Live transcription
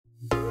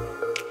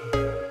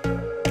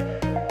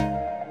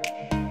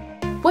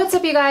What's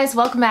up, you guys?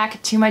 Welcome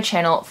back to my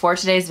channel. For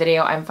today's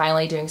video, I'm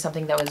finally doing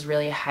something that was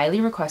really highly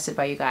requested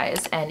by you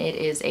guys, and it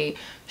is a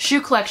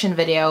shoe collection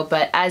video,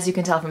 but as you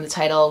can tell from the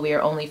title, we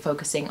are only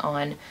focusing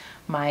on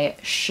my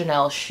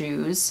Chanel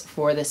shoes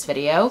for this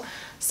video.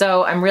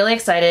 So I'm really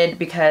excited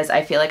because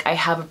I feel like I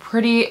have a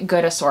pretty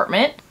good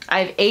assortment.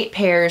 I have 8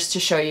 pairs to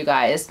show you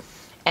guys,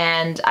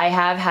 and I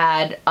have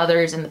had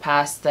others in the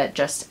past that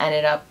just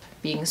ended up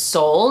being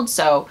sold,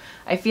 so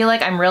I feel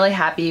like I'm really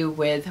happy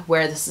with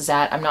where this is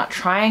at. I'm not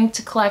trying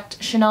to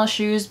collect Chanel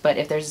shoes, but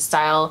if there's a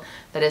style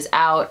that is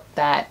out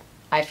that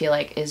I feel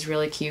like is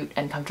really cute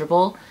and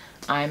comfortable,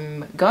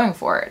 I'm going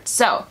for it.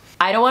 So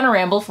I don't want to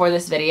ramble for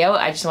this video,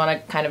 I just want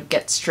to kind of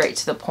get straight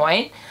to the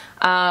point.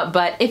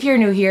 But if you're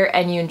new here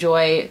and you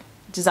enjoy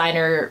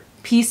designer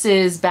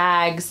pieces,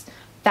 bags,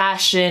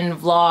 fashion,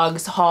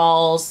 vlogs,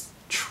 hauls,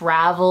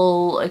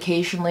 travel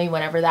occasionally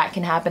whenever that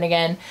can happen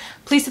again,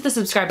 please hit the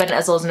subscribe button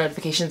as well as the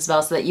notifications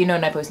bell so that you know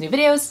when I post new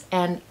videos,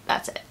 and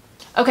that's it.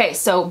 Okay,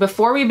 so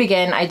before we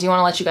begin, I do want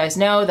to let you guys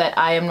know that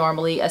I am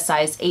normally a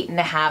size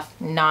 8.5,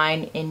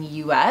 9 in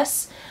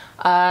US.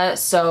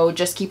 So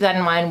just keep that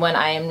in mind when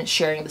I am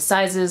sharing the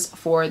sizes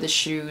for the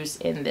shoes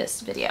in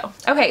this video.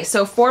 Okay,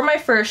 so for my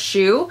first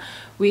shoe,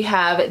 we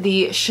have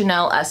the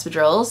Chanel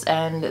espadrilles,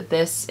 and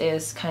this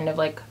is kind of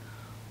like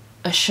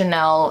a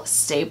Chanel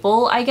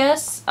staple, I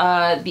guess.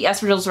 The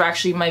espadrilles were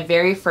actually my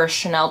very first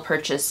Chanel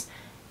purchase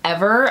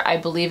ever. I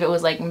believe it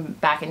was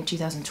like back in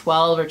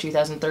 2012 or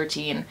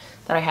 2013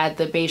 that I had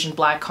the beige and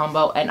black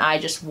combo, and I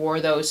just wore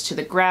those to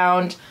the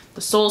ground.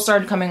 The sole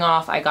started coming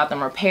off, I got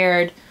them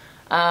repaired,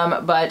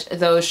 but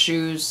those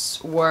shoes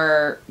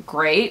were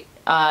great.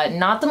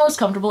 Not the most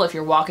comfortable if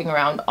you're walking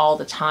around all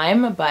the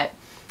time, but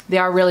they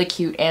are really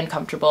cute and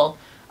comfortable.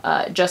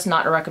 Just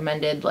not a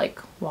recommended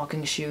like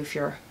walking shoe if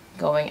you're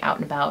going out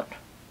and about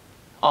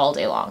all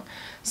day long.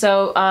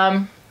 So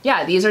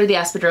yeah, these are the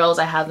espadrilles.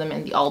 I have them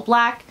in the all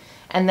black,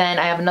 and then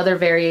I have another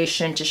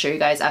variation to show you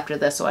guys after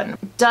this one.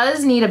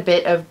 Does need a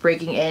bit of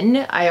breaking in.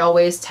 I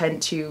always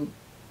tend to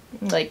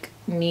like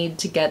need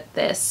to get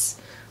this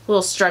a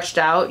little stretched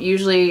out.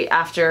 Usually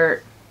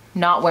after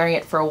not wearing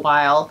it for a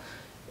while,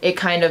 it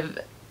kind of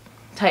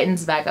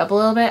tightens back up a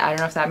little bit. I don't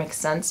know if that makes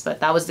sense, but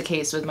that was the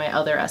case with my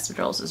other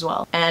espadrilles as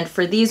well. And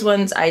for these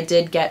ones, I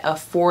did get a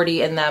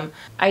 40 in them.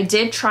 I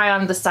did try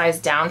on the size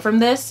down from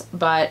this,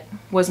 but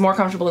was more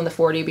comfortable in the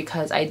 40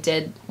 because I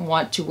did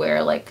want to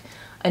wear like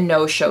a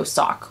no-show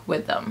sock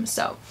with them.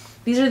 So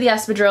these are the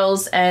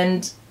espadrilles,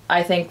 and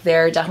I think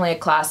they're definitely a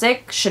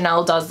classic.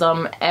 Chanel does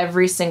them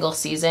every single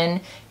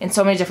season in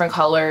so many different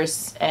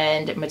colors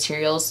and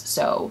materials,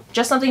 so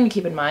just something to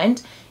keep in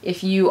mind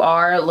if you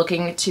are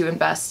looking to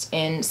invest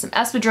in some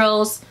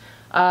espadrilles.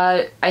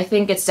 I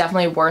think it's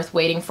definitely worth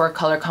waiting for a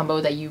color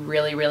combo that you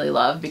really, really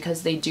love,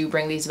 because they do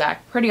bring these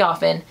back pretty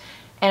often,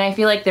 and I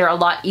feel like they're a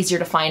lot easier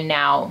to find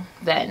now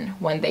than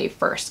when they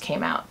first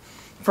came out.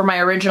 For my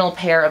original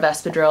pair of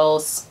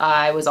espadrilles,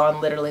 I was on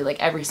literally like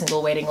every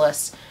single waiting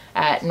list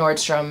at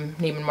Nordstrom,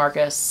 Neiman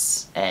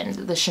Marcus, and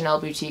the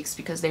Chanel boutiques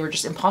because they were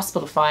just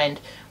impossible to find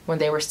when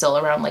they were still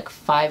around like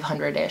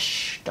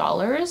 $500-ish,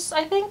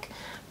 I think.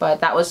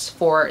 But that was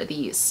for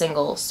the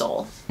single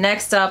sole.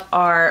 Next up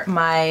are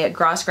my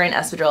Gross Grain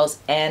espadrilles,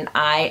 and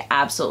I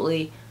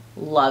absolutely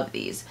love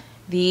these.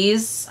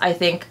 These, I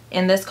think,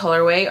 in this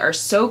colorway are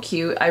so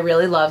cute. I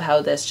really love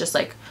how this just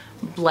like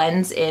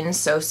blends in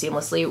so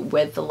seamlessly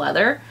with the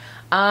leather.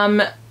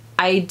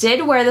 I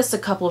did wear this a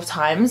couple of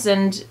times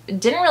and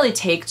didn't really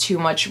take too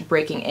much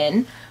breaking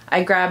in.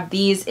 I grabbed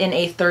these in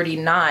a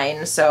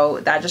 39,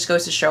 so that just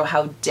goes to show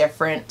how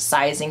different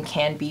sizing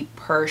can be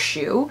per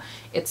shoe.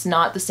 It's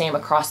not the same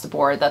across the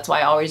board. That's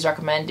why I always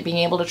recommend being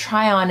able to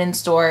try on in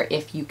store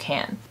if you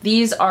can.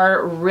 These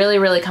are really,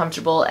 really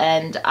comfortable,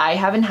 and I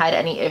haven't had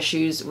any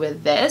issues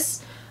with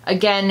this.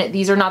 Again,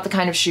 these are not the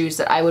kind of shoes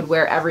that I would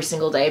wear every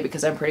single day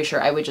because I'm pretty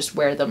sure I would just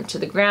wear them to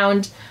the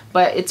ground,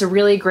 but it's a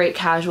really great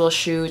casual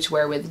shoe to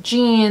wear with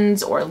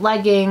jeans or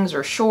leggings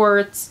or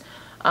shorts.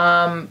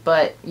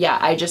 But yeah,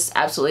 I just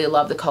absolutely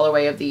love the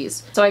colorway of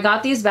these. So I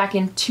got these back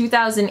in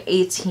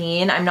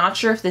 2018. I'm not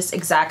sure if this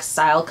exact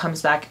style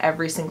comes back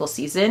every single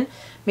season.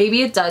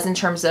 Maybe it does in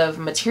terms of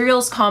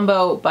materials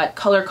combo, but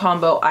color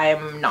combo,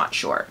 I'm not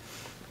sure.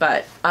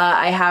 But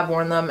I have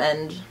worn them,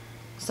 and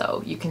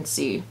so you can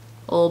see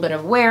a little bit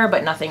of wear,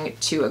 but nothing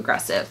too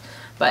aggressive.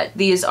 But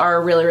these are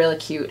really, really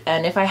cute.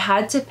 And if I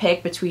had to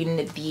pick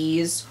between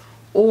these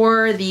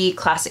or the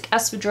classic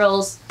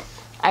espadrilles,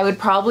 I would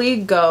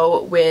probably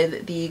go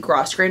with the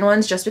Gross Grain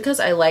ones just because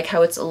I like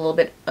how it's a little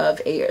bit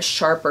of a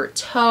sharper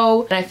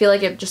toe, and I feel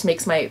like it just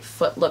makes my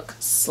foot look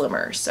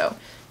slimmer. So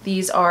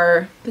these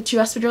are the 2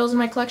 espadrilles in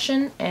my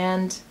collection,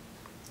 and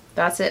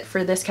that's it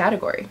for this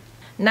category.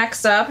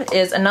 Next up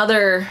is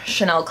another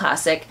Chanel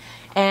classic,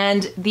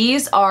 and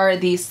these are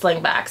the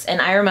slingbacks,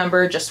 and I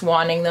remember just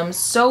wanting them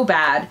so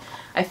bad.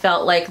 I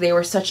felt like they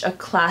were such a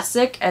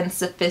classic and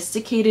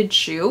sophisticated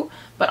shoe,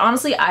 but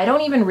honestly I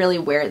don't even really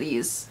wear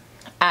these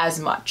as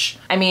much.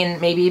 I mean,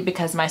 maybe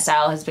because my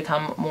style has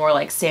become more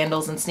like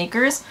sandals and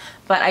sneakers,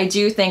 but I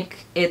do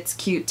think it's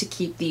cute to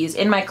keep these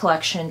in my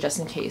collection just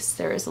in case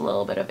there is a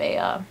little bit of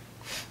a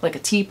like a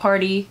tea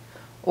party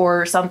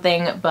or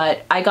something.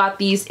 But I got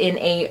these in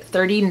a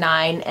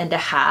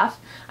 39.5.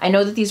 I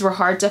know that these were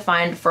hard to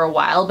find for a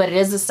while, but it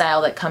is a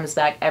style that comes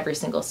back every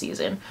single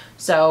season.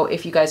 So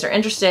if you guys are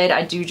interested,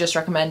 I do just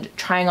recommend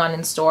trying on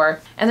in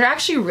store. And they're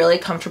actually really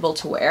comfortable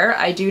to wear.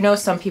 I do know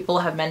some people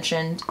have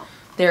mentioned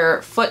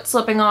their foot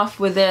slipping off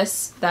with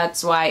this.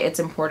 That's why it's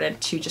important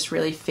to just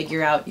really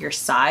figure out your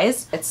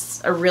size.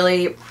 It's a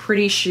really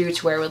pretty shoe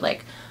to wear with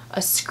like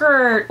a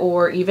skirt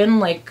or even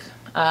like,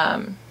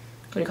 what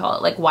do you call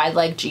it? Like wide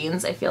leg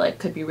jeans, I feel like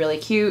could be really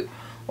cute,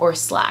 or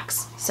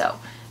slacks. So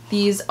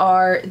these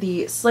are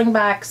the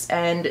slingbacks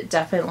and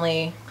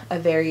definitely a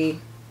very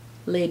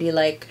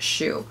ladylike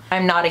shoe.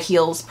 I'm not a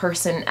heels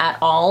person at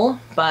all,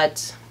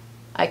 but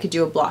I could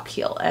do a block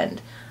heel, and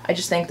I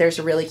just think there's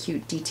a really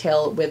cute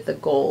detail with the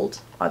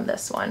gold on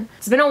this one.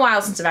 It's been a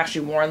while since I've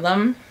actually worn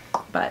them,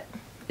 but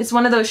it's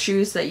one of those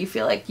shoes that you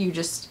feel like you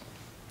just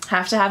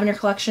have to have in your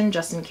collection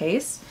just in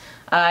case.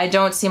 I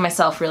don't see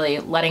myself really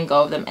letting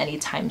go of them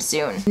anytime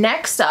soon.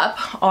 Next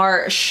up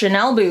are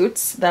Chanel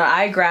boots that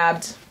I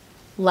grabbed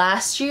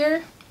last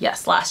year.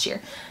 Yes, last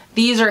year.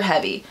 These are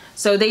heavy.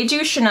 So they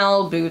do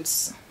Chanel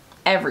boots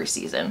every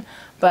season,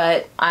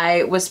 but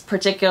I was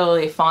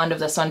particularly fond of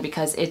this one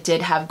because it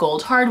did have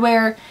gold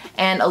hardware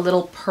and a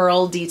little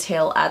pearl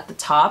detail at the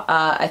top.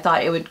 I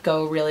thought it would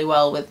go really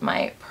well with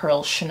my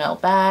pearl Chanel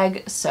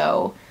bag,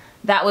 so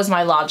that was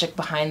my logic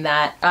behind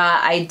that.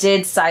 I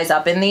did size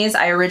up in these.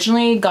 I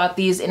originally got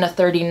these in a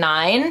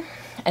 39,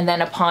 and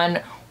then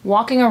upon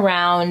walking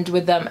around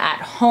with them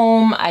at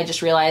home, I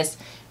just realized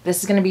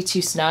this is gonna be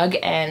too snug,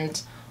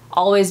 and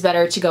always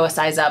better to go a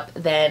size up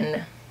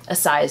than a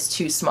size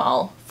too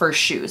small for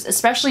shoes,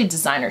 especially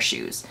designer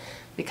shoes,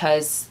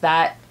 because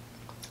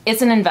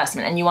it's an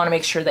investment and you wanna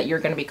make sure that you're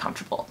gonna be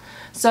comfortable.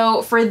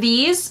 So for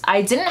these,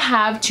 I didn't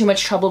have too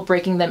much trouble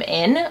breaking them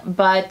in,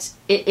 but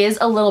it is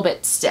a little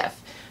bit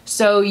stiff.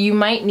 So you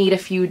might need a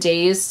few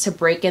days to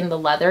break in the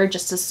leather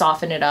just to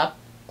soften it up,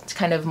 to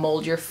kind of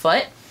mold your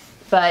foot.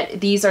 But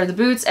these are the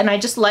boots, and I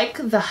just like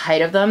the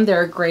height of them.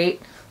 They're a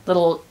great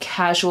little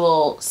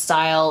casual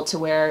style to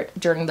wear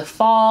during the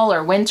fall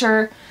or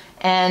winter,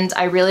 and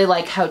I really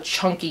like how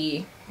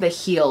chunky the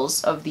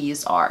heels of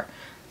these are.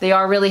 They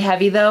are really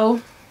heavy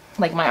though,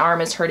 like my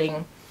arm is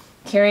hurting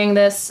carrying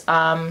this,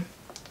 but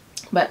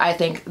I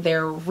think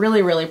they're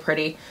really, really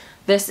pretty.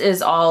 This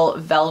is all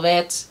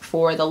velvet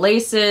for the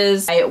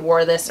laces. I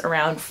wore this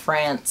around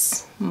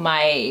France,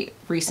 my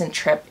recent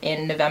trip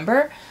in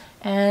November,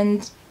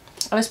 and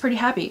I was pretty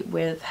happy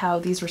with how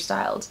these were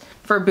styled.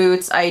 For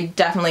boots, I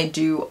definitely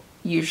do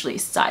usually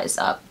size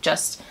up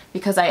just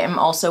because I am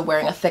also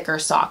wearing a thicker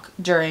sock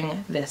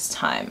during this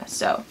time.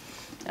 So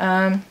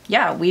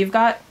yeah, we've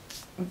got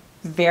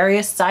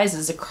various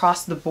sizes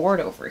across the board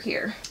over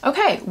here.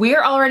 Okay, we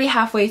are already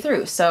halfway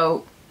through,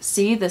 so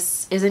see,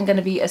 this isn't going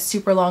to be a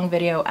super long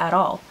video at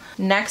all.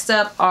 Next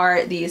up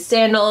are these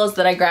sandals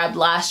that I grabbed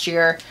last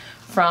year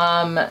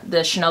from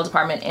the Chanel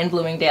department in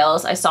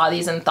Bloomingdale's. I saw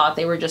these and thought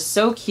they were just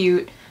so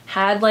cute.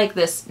 Had like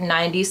this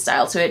 90s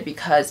style to it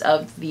because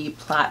of the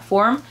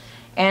platform.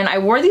 And I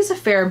wore these a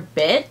fair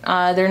bit.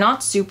 They're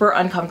not super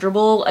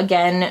uncomfortable.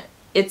 Again,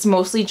 it's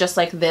mostly just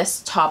like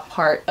this top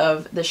part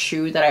of the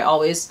shoe that I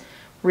always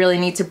really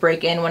need to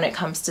break in when it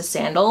comes to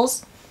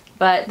sandals.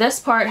 But this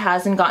part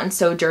hasn't gotten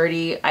so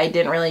dirty. I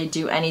didn't really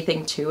do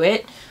anything to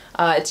it.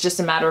 It's just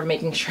a matter of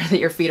making sure that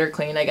your feet are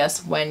clean, I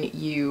guess, when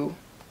you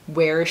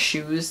wear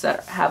shoes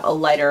that have a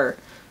lighter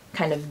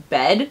kind of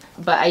bed.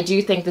 But I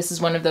do think this is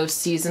one of those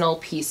seasonal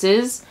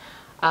pieces.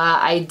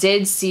 I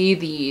did see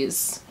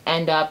these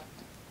end up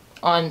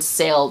on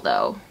sale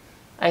though,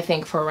 I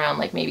think for around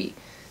like maybe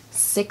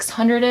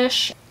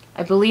 600-ish.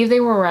 I believe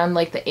they were around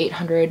like the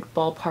 800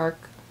 ballpark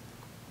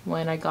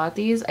when I got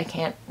these. I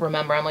can't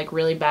remember. I'm like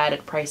really bad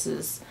at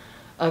prices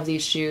of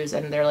these shoes,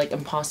 and they're like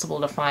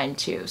impossible to find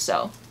too.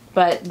 So,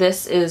 but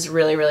this is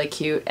really, really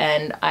cute,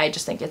 and I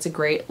just think it's a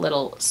great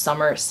little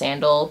summer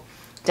sandal,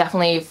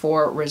 definitely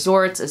for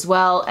resorts as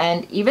well.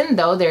 And even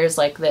though there's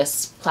like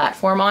this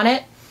platform on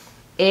it,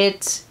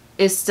 it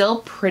is still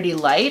pretty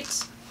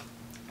light.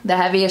 The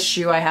heaviest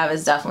shoe I have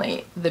is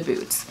definitely the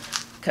boots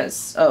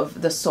because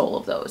of the sole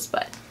of those,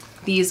 but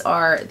these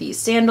are the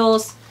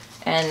sandals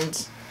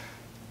and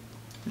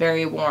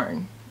very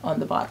worn on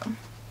the bottom.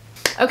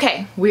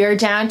 Okay, we are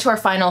down to our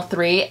final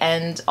three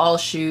and all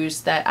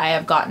shoes that I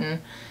have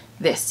gotten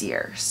this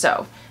year.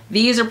 So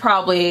these are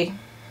probably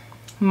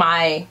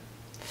my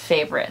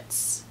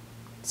favorites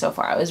so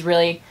far. I was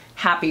really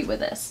happy with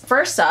this.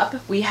 First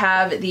up, we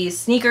have these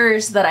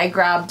sneakers that I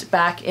grabbed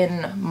back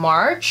in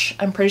March.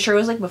 I'm pretty sure it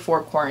was like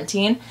before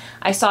quarantine.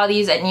 I saw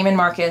these at Neiman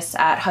Marcus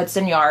at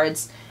Hudson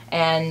Yards,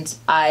 and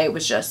I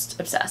was just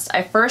obsessed.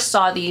 I first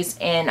saw these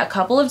in a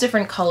couple of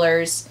different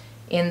colors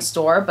in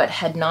store, but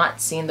had not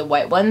seen the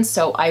white ones,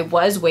 so I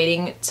was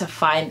waiting to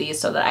find these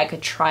so that I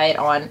could try it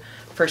on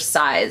for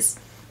size.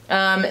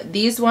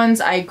 These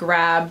ones I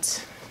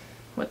grabbed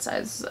what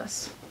size is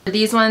this? For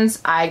these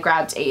ones, I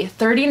grabbed a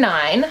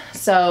 39,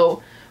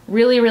 so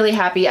really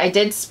happy. I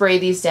did spray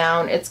these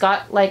down. It's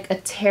got like a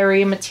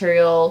terry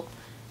material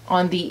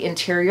on the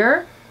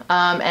interior,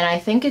 and I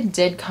think it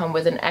did come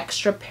with an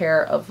extra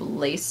pair of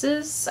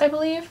laces, I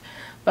believe,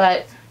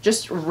 but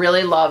just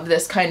really love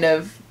this kind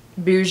of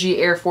bougie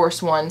Air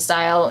Force One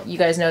style. You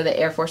guys know that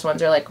Air Force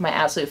Ones are like my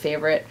absolute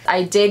favorite.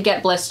 I did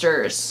get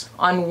blisters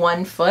on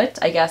one foot.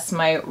 I guess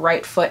my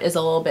right foot is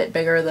a little bit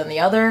bigger than the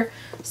other,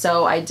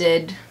 so I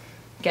did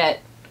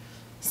get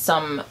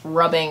some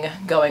rubbing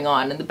going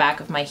on in the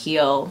back of my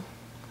heel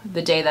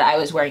the day that I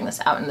was wearing this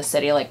out in the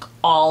city, like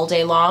all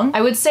day long.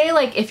 I would say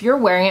like if you're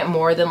wearing it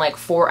more than like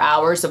 4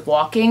 hours of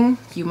walking,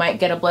 you might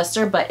get a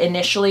blister, but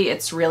initially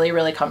it's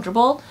really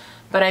comfortable.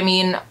 But I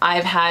mean,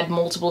 I've had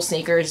multiple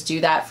sneakers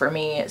do that for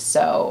me,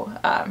 so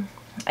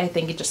I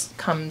think it just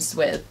comes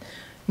with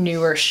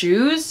newer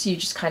shoes. You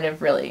just kind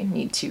of really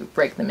need to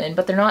break them in,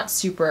 but they're not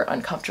super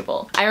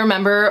uncomfortable. I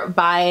remember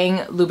buying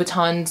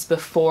Louboutins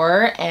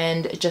before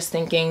and just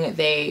thinking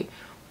they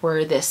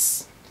were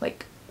this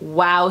like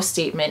wow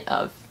statement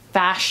of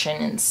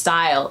fashion and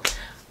style.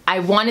 I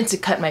wanted to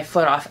cut my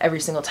foot off every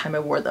single time I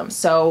wore them.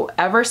 So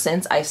ever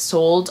since I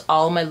sold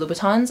all my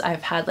Louboutins,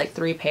 I've had like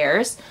 3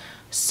 pairs,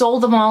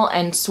 sold them all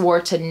and swore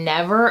to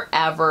never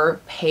ever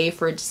pay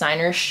for a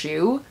designer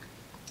shoe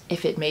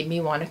if it made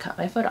me want to cut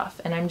my foot off.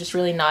 And I'm just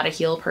really not a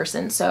heel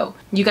person. So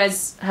you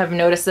guys have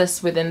noticed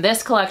this within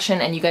this collection,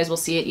 and you guys will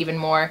see it even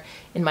more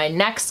in my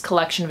next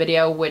collection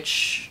video,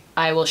 which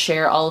I will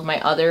share all of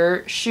my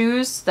other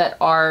shoes that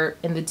are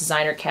in the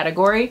designer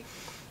category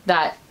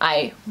that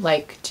I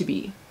like to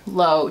be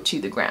low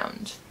to the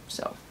ground.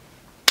 So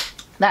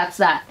that's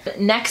that.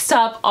 Next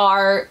up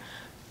are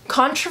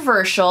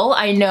controversial.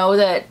 I know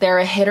that they're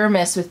a hit or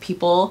miss with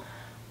people,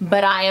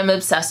 but I am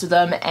obsessed with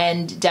them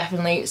and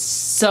definitely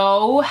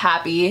so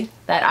happy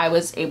that I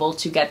was able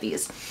to get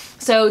these.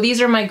 So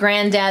these are my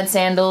granddad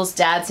sandals,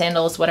 dad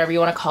sandals, whatever you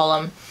want to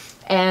call them.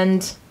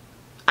 And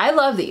I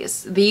love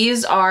these.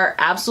 These are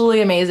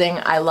absolutely amazing.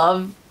 I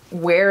love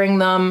wearing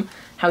them,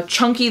 how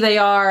chunky they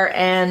are,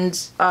 and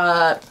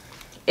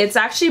it's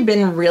actually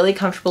been really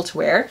comfortable to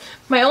wear.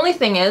 My only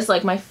thing is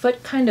like my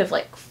foot kind of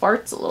like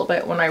farts a little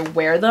bit when I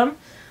wear them.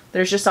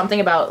 There's just something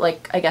about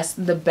like, I guess,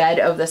 the bed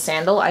of the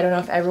sandal. I don't know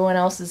if everyone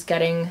else is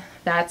getting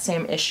that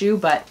same issue,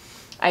 but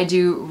I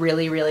do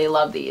really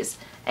love these.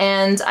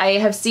 And I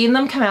have seen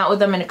them come out with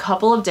them in a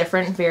couple of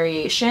different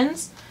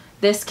variations.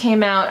 This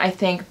came out, I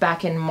think,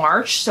 back in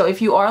March. So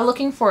if you are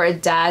looking for a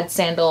dad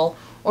sandal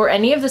or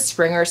any of the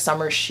spring or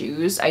summer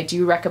shoes, I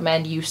do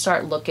recommend you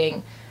start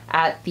looking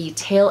at the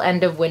tail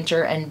end of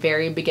winter and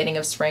very beginning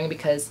of spring,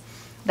 because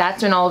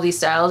that's when all of these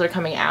styles are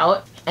coming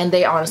out, and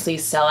they honestly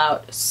sell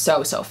out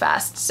so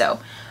fast. So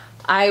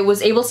I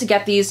was able to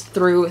get these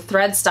through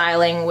Thread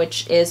Styling,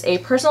 which is a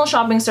personal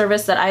shopping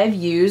service that I have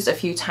used a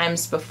few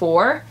times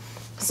before.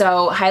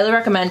 So highly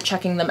recommend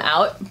checking them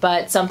out.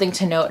 But something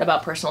to note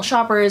about personal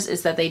shoppers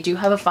is that they do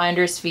have a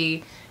finder's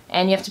fee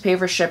and you have to pay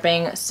for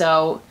shipping.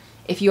 So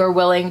if you are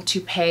willing to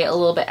pay a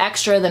little bit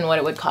extra than what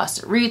it would cost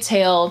at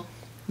retail,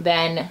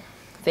 then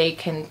they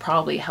can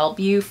probably help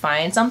you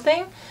find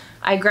something.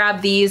 I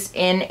grabbed these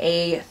in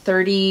a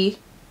 38.5.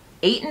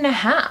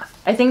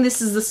 I think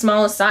this is the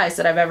smallest size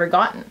that I've ever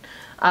gotten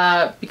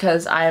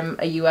because I'm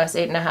a US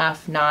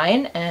 8.5,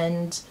 9,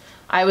 and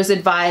I was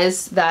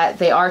advised that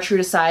they are true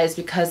to size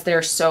because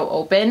they're so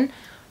open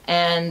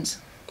and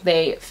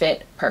they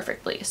fit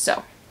perfectly.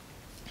 So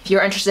if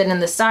you're interested in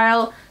this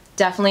style,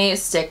 definitely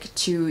stick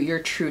to your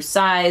true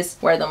size.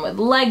 Wear them with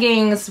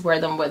leggings, wear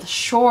them with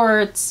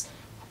shorts,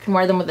 you can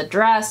wear them with a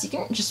dress, you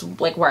can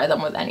just like wear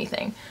them with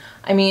anything.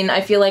 I mean, I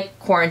feel like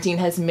quarantine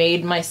has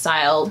made my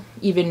style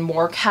even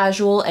more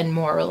casual and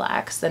more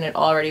relaxed than it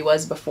already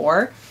was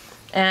before.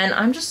 And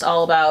I'm just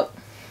all about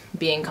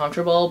being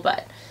comfortable,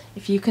 but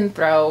if you can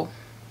throw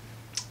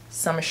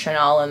some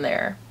Chanel in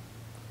there,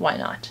 why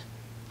not?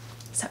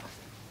 So,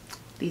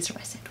 these are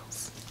my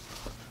sandals.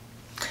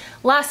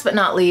 Last but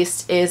not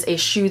least is a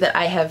shoe that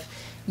I have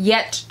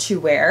yet to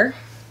wear.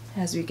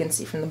 As we can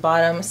see from the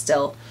bottom,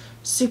 still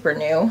super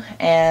new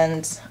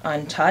and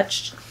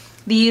untouched.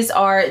 These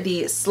are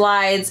the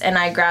slides, and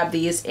I grabbed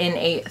these in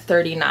a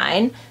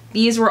 39.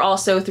 These were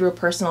also through a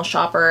personal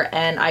shopper,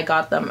 and I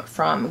got them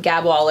from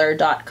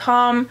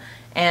gabwaller.com,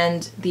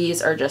 and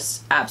these are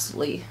just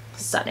absolutely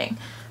stunning.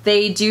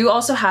 They do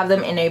also have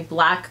them in a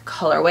black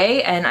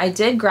colorway, and I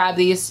did grab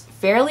these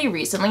fairly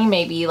recently,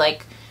 maybe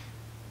like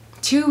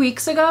 2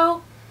 weeks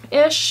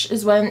ago-ish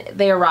is when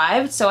they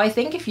arrived. So I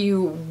think if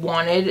you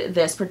wanted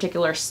this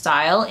particular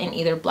style in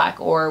either black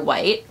or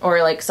white,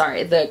 or like,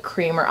 sorry, the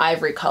cream or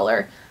ivory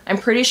color, I'm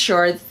pretty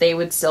sure that they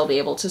would still be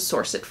able to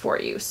source it for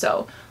you.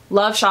 So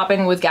love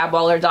shopping with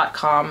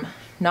gabwaller.com.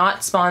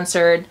 Not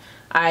sponsored.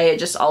 I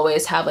just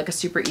always have like a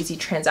super easy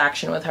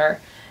transaction with her,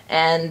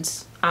 and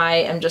I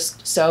am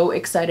just so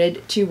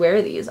excited to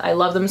wear these. I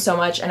love them so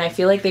much, and I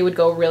feel like they would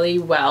go really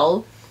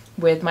well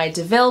with my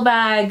DeVille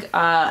bag.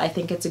 I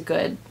think it's a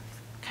good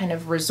kind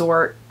of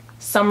resort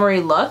summery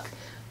look,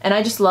 and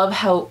I just love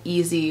how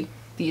easy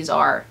these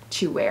are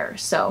to wear.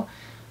 So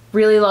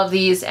really love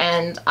these,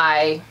 and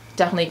I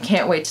definitely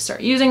can't wait to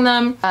start using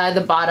them.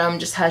 The bottom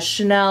just has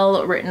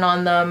Chanel written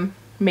on them,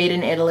 made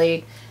in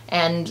Italy,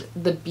 and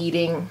the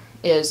beading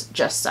is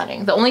just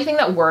stunning. The only thing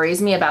that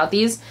worries me about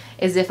these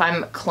is if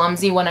I'm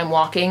clumsy when I'm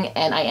walking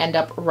and I end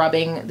up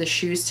rubbing the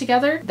shoes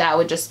together. That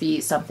would just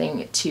be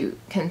something to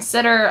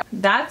consider.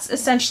 That's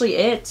essentially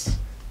it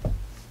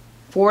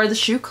for the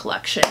shoe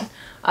collection.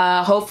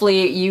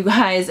 Hopefully you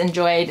guys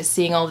enjoyed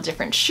seeing all the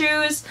different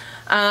shoes.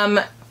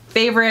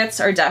 Favorites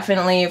are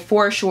definitely,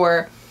 for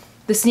sure,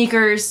 the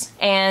sneakers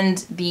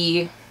and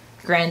the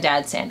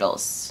granddad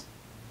sandals.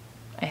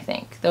 I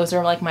think those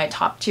are like my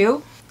top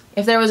two.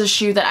 If there was a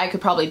shoe that I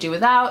could probably do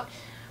without,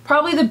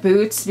 probably the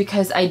boots,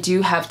 because I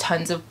do have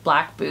tons of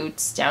black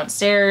boots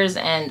downstairs,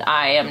 and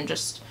I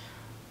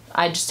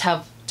just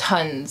have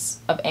tons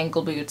of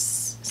ankle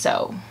boots,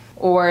 so.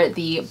 Or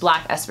the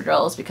black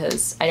espadrilles,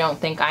 because I don't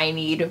think I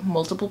need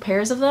multiple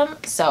pairs of them.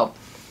 So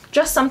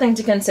just something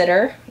to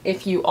consider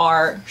if you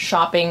are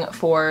shopping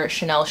for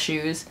Chanel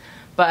shoes.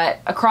 But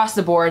across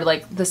the board,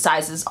 like, the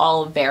sizes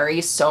all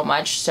vary so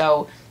much,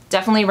 so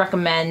definitely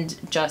recommend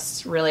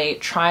just really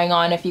trying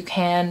on if you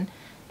can,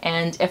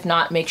 and if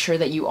not, make sure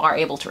that you are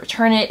able to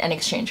return it and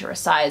exchange for a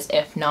size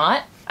if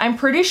not. I'm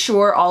pretty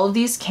sure all of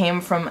these came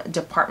from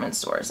department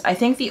stores. I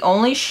think the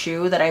only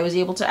shoe that I was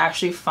able to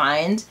actually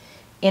find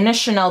in a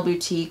Chanel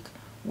boutique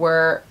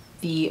were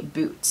the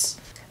boots.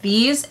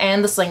 These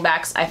and the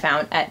slingbacks I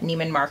found at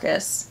Neiman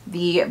Marcus.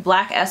 The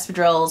black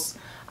espadrilles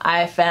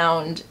I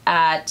found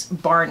at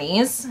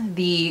Barney's.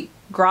 The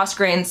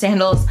Grosgrain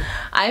sandals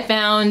I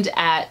found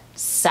at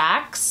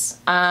Saks.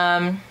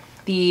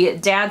 The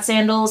dad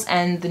sandals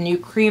and the new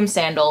cream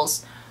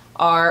sandals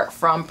are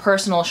from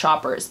personal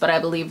shoppers, but I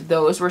believe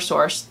those were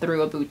sourced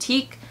through a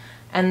boutique.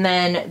 And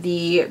then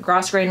the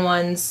Grosgrain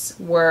ones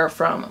were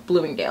from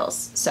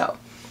Bloomingdale's. So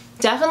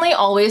definitely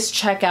always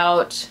check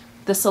out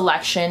the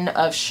selection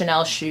of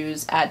Chanel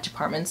shoes at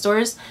department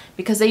stores,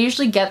 because they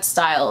usually get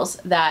styles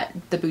that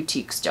the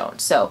boutiques don't.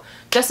 So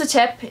just a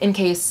tip in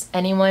case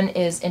anyone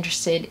is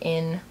interested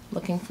in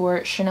looking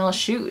for Chanel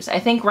shoes. I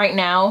think right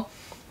now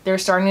they're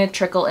starting to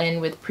trickle in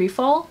with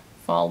pre-fall,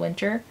 fall,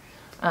 winter.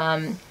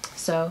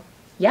 So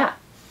yeah,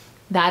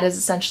 that is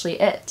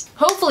essentially it.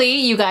 Hopefully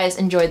you guys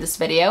enjoyed this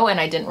video and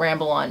I didn't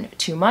ramble on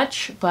too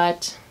much,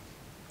 but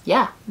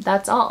yeah,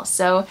 that's all.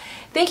 So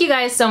thank you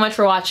guys so much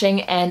for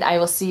watching, and I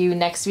will see you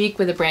next week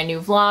with a brand new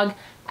vlog.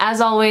 As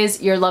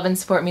always, your love and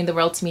support mean the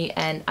world to me,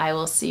 and I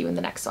will see you in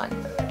the next one.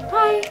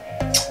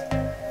 Bye!